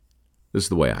This is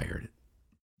the way I heard it.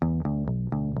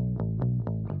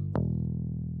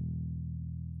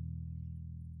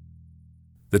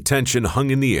 The tension hung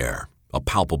in the air, a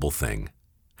palpable thing.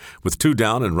 With 2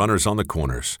 down and runners on the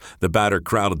corners, the batter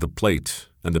crowded the plate,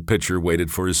 and the pitcher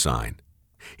waited for his sign.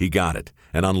 He got it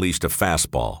and unleashed a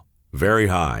fastball, very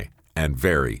high and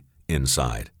very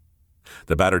inside.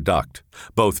 The batter ducked.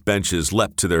 Both benches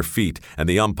leapt to their feet, and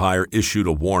the umpire issued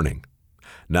a warning.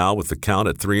 Now, with the count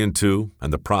at 3-2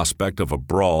 and the prospect of a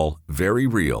brawl very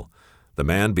real, the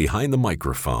man behind the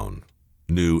microphone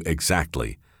knew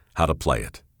exactly how to play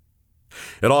it.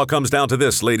 It all comes down to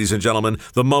this, ladies and gentlemen,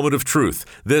 the moment of truth,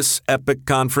 this epic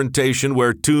confrontation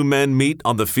where 2 men meet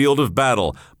on the field of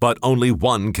battle, but only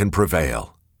one can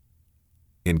prevail.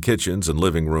 In kitchens and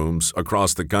living rooms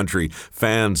across the country,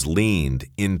 fans leaned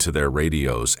into their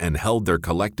radios and held their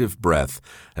collective breath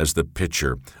as the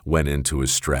pitcher went into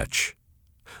his stretch.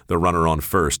 The runner on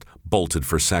first bolted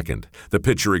for second. The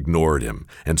pitcher ignored him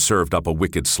and served up a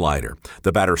wicked slider.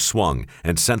 The batter swung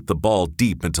and sent the ball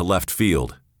deep into left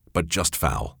field, but just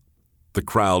foul. The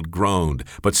crowd groaned,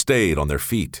 but stayed on their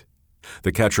feet.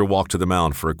 The catcher walked to the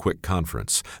mound for a quick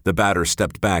conference. The batter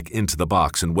stepped back into the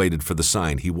box and waited for the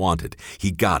sign he wanted.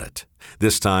 He got it.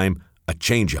 This time, a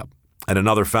changeup and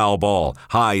another foul ball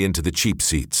high into the cheap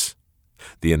seats.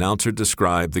 The announcer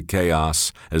described the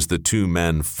chaos as the 2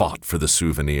 men fought for the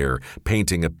souvenir,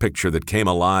 painting a picture that came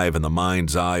alive in the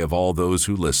mind's eye of all those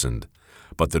who listened.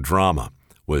 But the drama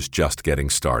was just getting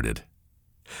started.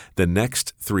 The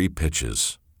next 3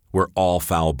 pitches were all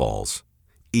foul balls,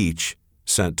 each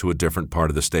sent to a different part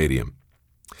of the stadium.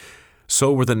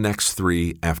 So were the next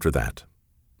 3 after that,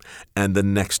 and the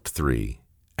next 3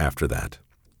 after that.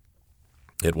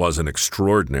 It was an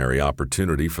extraordinary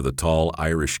opportunity for the tall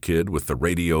Irish kid with the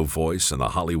radio voice and the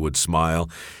Hollywood smile,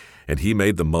 and he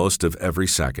made the most of every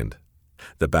second.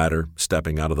 The batter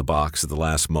stepping out of the box at the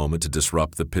last moment to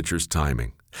disrupt the pitcher's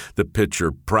timing. The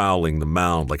pitcher prowling the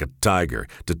mound like a tiger,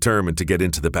 determined to get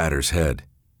into the batter's head.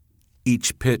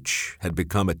 Each pitch had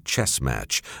become a chess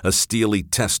match, a steely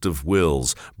test of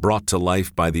wills brought to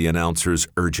life by the announcer's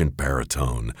urgent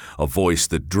baritone, a voice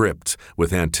that dripped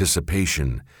with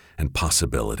anticipation and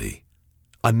possibility.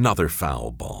 Another foul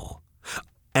ball,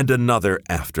 and another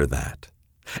after that,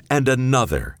 and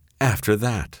another after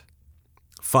that.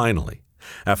 Finally,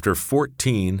 after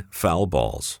 14 foul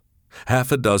balls,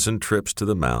 half a dozen trips to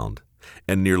the mound,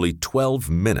 and nearly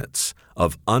 12 minutes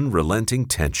of unrelenting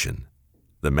tension,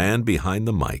 the man behind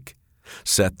the mic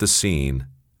set the scene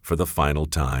for the final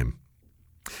time.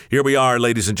 Here we are,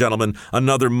 ladies and gentlemen,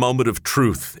 another moment of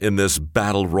truth in this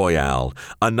battle royale,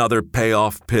 another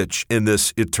payoff pitch in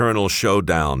this eternal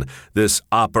showdown, this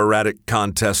operatic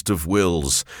contest of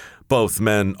wills. Both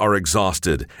men are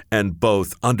exhausted, and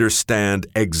both understand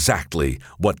exactly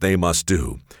what they must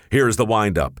do. Here's the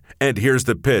windup, and here's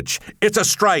the pitch. It's a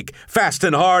strike, fast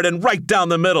and hard and right down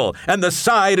the middle, and the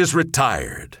side is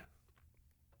retired.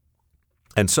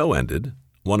 And so ended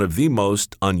one of the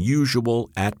most unusual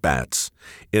at-bats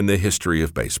in the history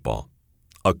of baseball.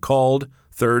 A called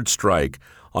third strike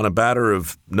on a batter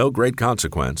of no great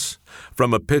consequence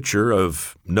from a pitcher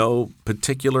of no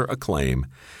particular acclaim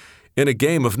in a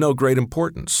game of no great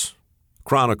importance,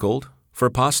 chronicled for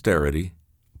posterity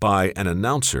by an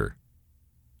announcer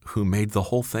who made the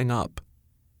whole thing up.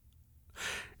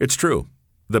 It's true,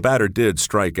 the batter did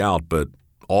strike out, but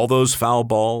all those foul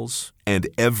balls and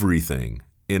everything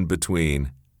in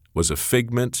between was a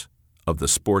figment of the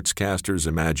sportscaster's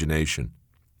imagination.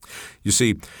 You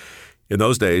see, in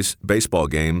those days, baseball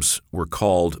games were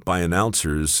called by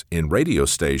announcers in radio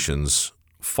stations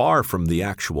far from the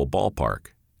actual ballpark.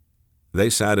 They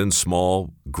sat in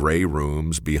small, gray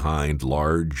rooms behind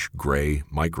large, gray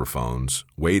microphones,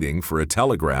 waiting for a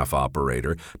telegraph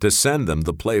operator to send them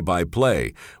the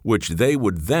play-by-play, which they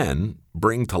would then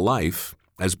bring to life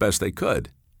as best they could.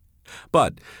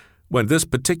 But when this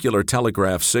particular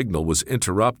telegraph signal was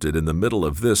interrupted in the middle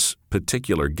of this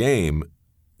particular game,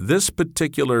 this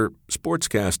particular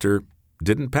sportscaster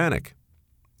didn't panic.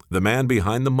 The man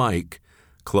behind the mic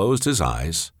closed his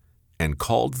eyes and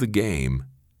called the game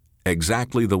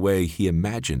exactly the way he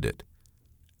imagined it,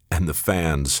 and the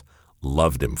fans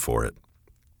loved him for it.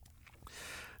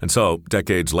 And so,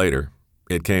 decades later,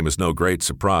 it came as no great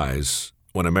surprise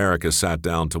when America sat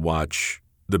down to watch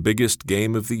the biggest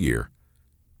game of the year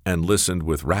and listened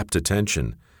with rapt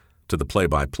attention to the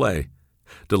play-by-play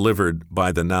delivered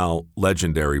by the now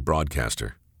legendary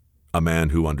broadcaster, a man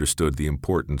who understood the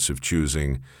importance of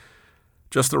choosing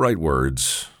just the right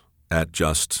words at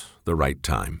just the right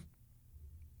time.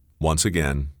 Once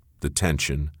again, the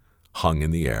tension hung in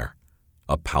the air,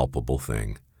 a palpable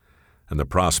thing. and the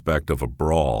prospect of a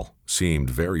brawl seemed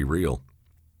very real.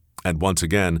 And once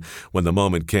again, when the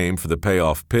moment came for the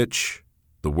payoff pitch,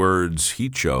 the words he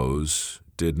chose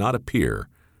did not appear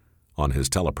on his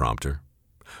teleprompter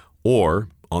or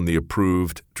on the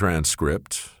approved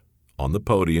transcript on the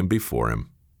podium before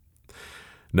him.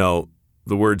 No,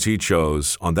 the words he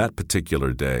chose on that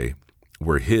particular day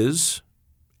were his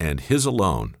and his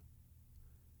alone.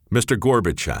 Mr.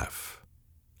 Gorbachev,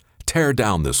 tear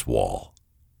down this wall.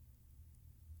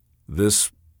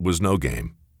 This was no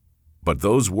game, but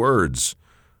those words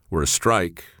were a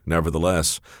strike,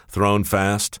 nevertheless, thrown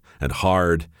fast and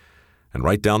hard and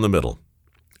right down the middle,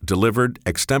 delivered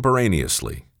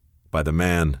extemporaneously by the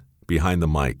man behind the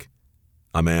mic,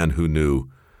 a man who knew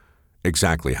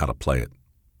exactly how to play it.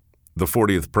 The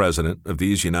 40th president of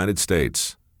these United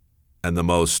States and the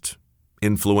most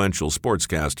influential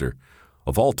sportscaster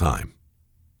of all time,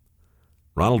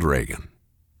 Ronald Reagan.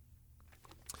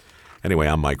 Anyway,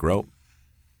 I'm Mike Rowe,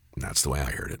 and that's the way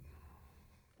I heard it.